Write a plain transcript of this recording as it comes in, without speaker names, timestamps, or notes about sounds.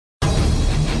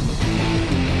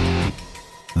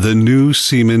The new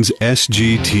Siemens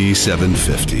SGT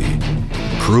 750.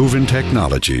 Proven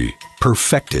technology,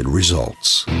 perfected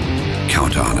results.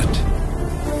 Count on it.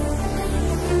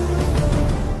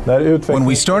 When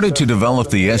we started to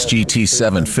develop the SGT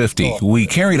 750, we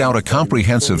carried out a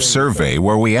comprehensive survey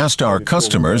where we asked our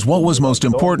customers what was most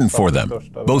important for them,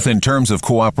 both in terms of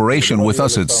cooperation with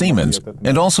us at Siemens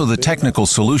and also the technical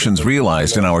solutions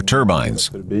realized in our turbines.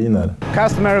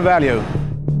 Customer value.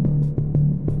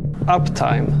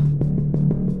 Uptime.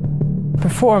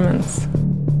 Performance.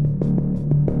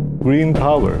 Green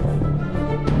power.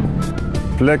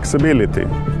 Flexibility.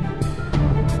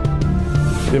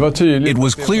 It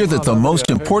was clear that the most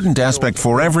important aspect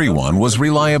for everyone was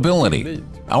reliability.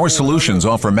 Our solutions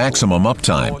offer maximum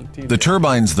uptime. The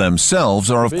turbines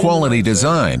themselves are of quality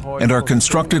design and are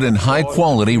constructed in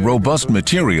high-quality, robust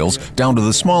materials down to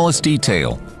the smallest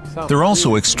detail. They're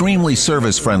also extremely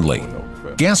service-friendly.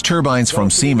 Gas turbines from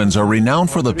Siemens are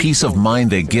renowned for the peace of mind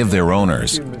they give their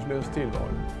owners.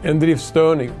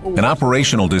 An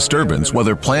operational disturbance,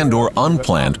 whether planned or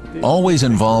unplanned, always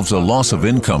involves a loss of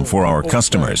income for our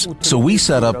customers. So we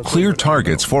set up clear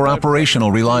targets for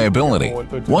operational reliability.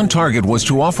 One target was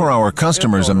to offer our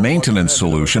customers a maintenance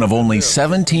solution of only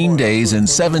 17 days in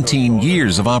 17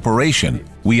 years of operation.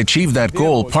 We achieved that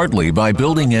goal partly by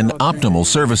building in optimal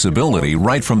serviceability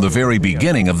right from the very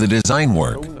beginning of the design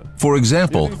work. For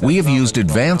example, we have used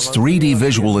advanced 3D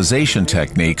visualization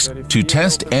techniques to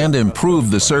test and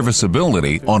improve the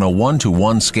serviceability on a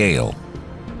 1-to-1 scale.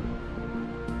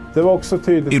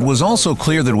 It was also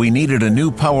clear that we needed a new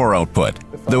power output.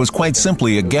 There was quite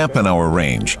simply a gap in our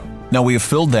range. Now we have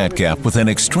filled that gap with an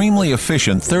extremely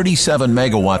efficient 37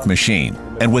 megawatt machine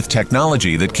and with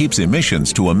technology that keeps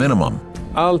emissions to a minimum.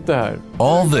 All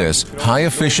this, high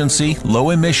efficiency,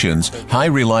 low emissions, high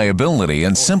reliability,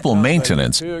 and simple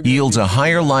maintenance yields a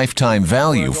higher lifetime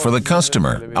value for the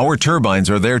customer. Our turbines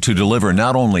are there to deliver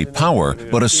not only power,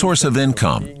 but a source of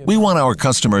income. We want our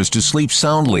customers to sleep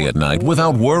soundly at night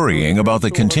without worrying about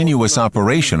the continuous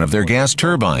operation of their gas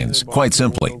turbines. Quite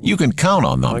simply, you can count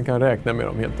on them.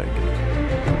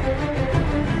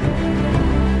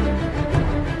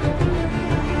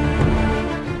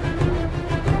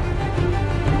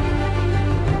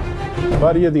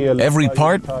 Every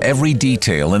part, every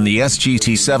detail in the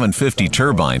SGT 750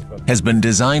 turbine has been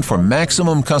designed for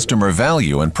maximum customer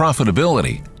value and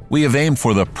profitability. We have aimed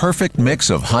for the perfect mix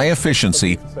of high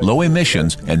efficiency, low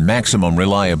emissions, and maximum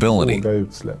reliability.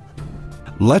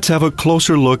 Let's have a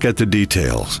closer look at the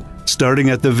details, starting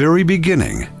at the very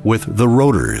beginning with the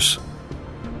rotors.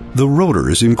 The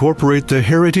rotors incorporate the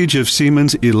heritage of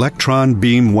Siemens electron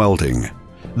beam welding.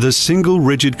 The single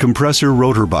rigid compressor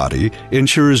rotor body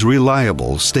ensures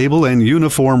reliable, stable, and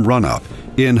uniform run-up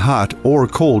in hot or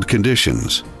cold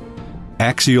conditions.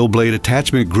 Axial blade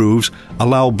attachment grooves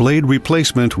allow blade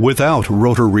replacement without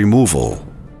rotor removal.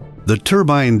 The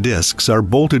turbine discs are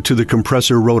bolted to the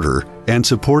compressor rotor and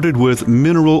supported with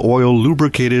mineral oil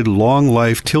lubricated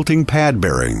long-life tilting pad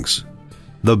bearings.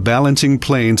 The balancing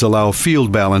planes allow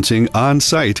field balancing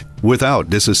on-site without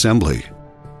disassembly.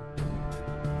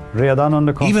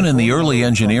 Even in the early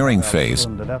engineering phase,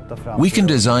 we can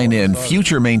design in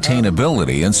future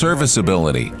maintainability and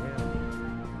serviceability.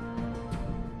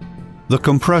 The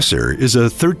compressor is a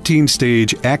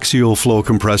 13-stage axial flow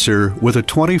compressor with a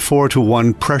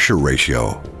 24-to-1 pressure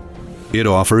ratio. It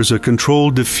offers a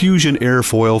controlled diffusion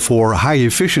airfoil for high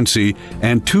efficiency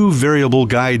and 2 variable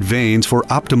guide vanes for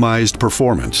optimized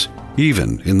performance,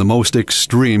 even in the most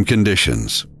extreme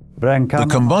conditions. The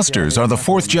combustors are the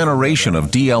 4th generation of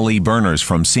DLE burners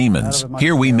from Siemens.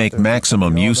 Here we make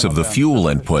maximum use of the fuel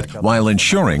input while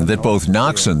ensuring that both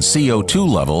NOx and CO2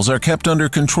 levels are kept under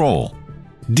control.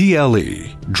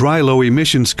 DLE, dry low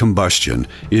emissions combustion,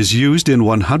 is used in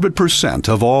 100%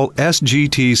 of all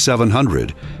SGT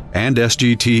 700 and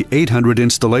SGT 800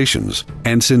 installations,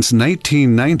 and since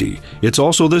 1990, it's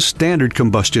also the standard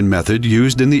combustion method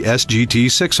used in the SGT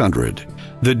 600.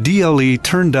 The DLE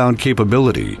turn-down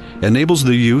capability enables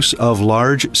the use of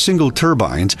large single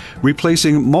turbines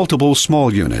replacing multiple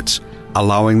small units,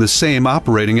 allowing the same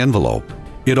operating envelope.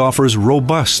 It offers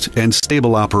robust and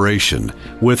stable operation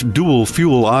with dual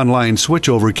fuel online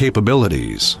switchover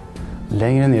capabilities.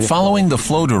 Following the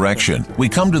flow direction, we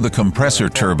come to the compressor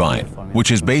turbine, which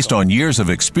is based on years of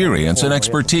experience and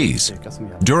expertise.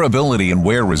 Durability and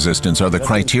wear resistance are the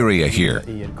criteria here.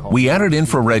 We added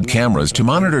infrared cameras to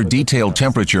monitor detailed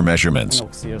temperature measurements.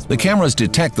 The cameras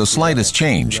detect the slightest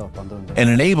change and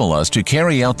enable us to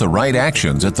carry out the right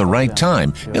actions at the right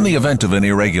time in the event of an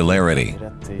irregularity.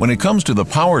 When it comes to the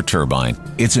power turbine,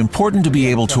 it's important to be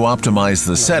able to optimize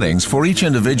the settings for each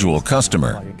individual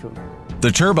customer.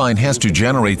 The turbine has to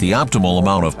generate the optimal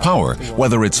amount of power,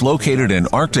 whether it's located in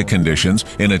Arctic conditions,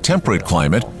 in a temperate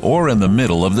climate, or in the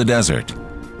middle of the desert.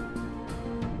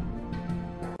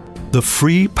 The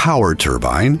free power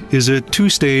turbine is a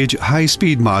two-stage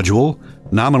high-speed module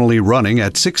nominally running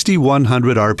at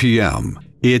 6,100 RPM.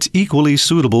 It's equally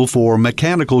suitable for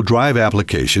mechanical drive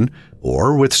application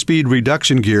or with speed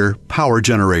reduction gear power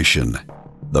generation.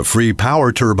 The free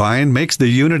power turbine makes the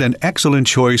unit an excellent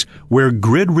choice where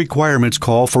grid requirements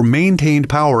call for maintained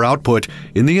power output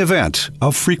in the event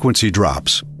of frequency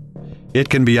drops. It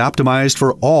can be optimized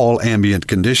for all ambient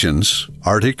conditions,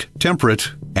 Arctic,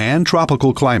 temperate, and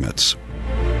tropical climates.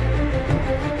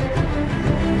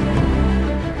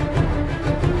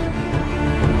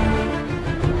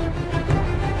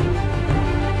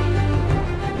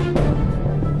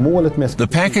 The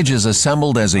package is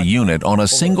assembled as a unit on a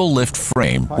single lift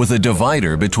frame with a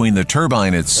divider between the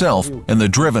turbine itself and the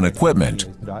driven equipment.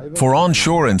 For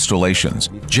onshore installations,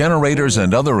 generators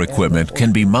and other equipment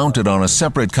can be mounted on a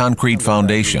separate concrete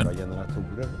foundation.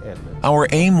 Our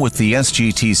aim with the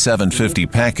SGT 750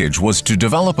 package was to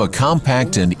develop a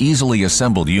compact and easily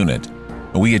assembled unit.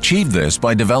 We achieved this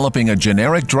by developing a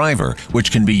generic driver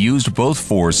which can be used both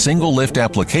for single lift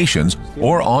applications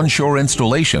or onshore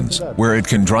installations, where it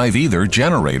can drive either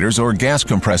generators or gas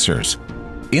compressors.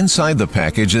 Inside the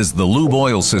package is the lube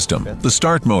oil system, the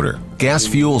start motor, gas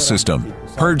fuel system,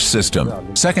 purge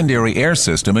system, secondary air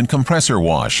system, and compressor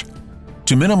wash.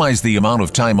 To minimize the amount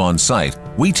of time on site,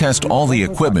 we test all the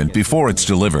equipment before it's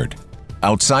delivered.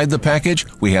 Outside the package,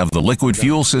 we have the liquid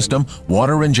fuel system,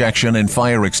 water injection, and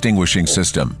fire extinguishing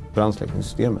system.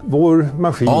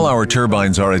 All our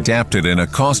turbines are adapted in a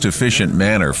cost-efficient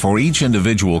manner for each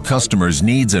individual customer's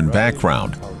needs and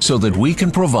background, so that we can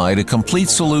provide a complete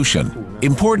solution.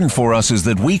 Important for us is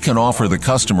that we can offer the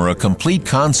customer a complete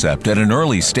concept at an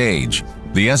early stage.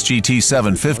 The SGT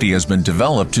 750 has been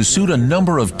developed to suit a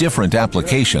number of different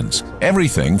applications,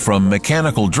 everything from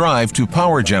mechanical drive to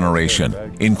power generation,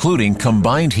 including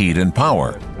combined heat and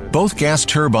power. Both gas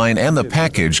turbine and the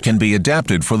package can be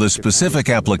adapted for the specific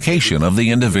application of the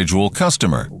individual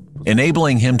customer,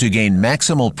 enabling him to gain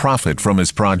maximal profit from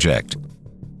his project.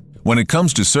 When it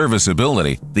comes to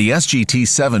serviceability, the SGT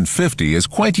 750 is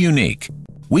quite unique.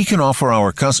 We can offer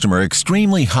our customer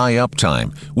extremely high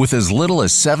uptime with as little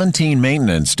as 17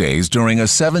 maintenance days during a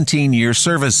 17-year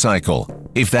service cycle,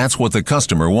 if that's what the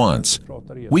customer wants.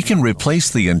 We can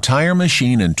replace the entire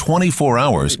machine in 24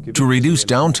 hours to reduce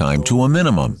downtime to a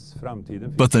minimum.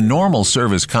 But the normal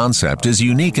service concept is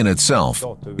unique in itself.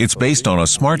 It's based on a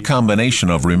smart combination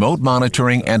of remote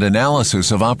monitoring and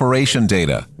analysis of operation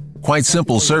data, quite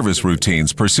simple service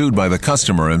routines pursued by the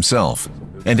customer himself,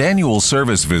 and annual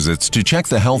service visits to check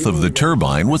the health of the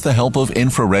turbine with the help of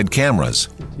infrared cameras.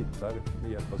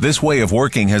 This way of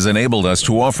working has enabled us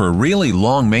to offer really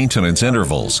long maintenance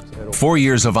intervals. 4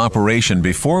 years of operation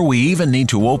before we even need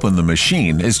to open the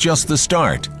machine is just the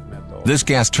start. This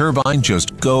gas turbine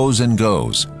just goes and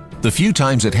goes. The few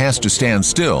times it has to stand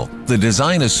still, the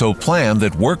design is so planned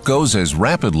that work goes as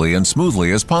rapidly and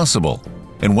smoothly as possible.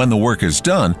 And when the work is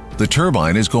done, the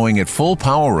turbine is going at full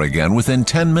power again within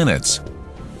 10 minutes.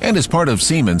 And as part of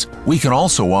Siemens, we can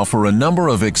also offer a number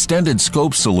of extended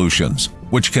scope solutions,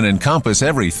 which can encompass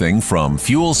everything from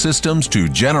fuel systems to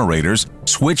generators,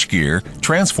 switchgear,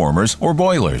 transformers, or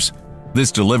boilers.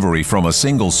 This delivery from a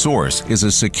single source is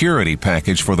a security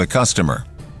package for the customer.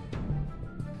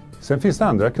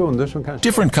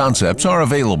 Different concepts are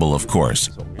available, of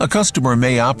course. A customer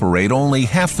may operate only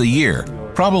half the year,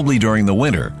 probably during the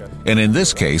winter, and in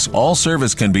this case, all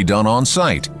service can be done on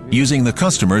site, using the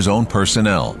customer's own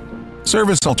personnel.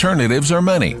 Service alternatives are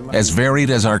many, as varied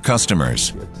as our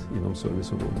customers.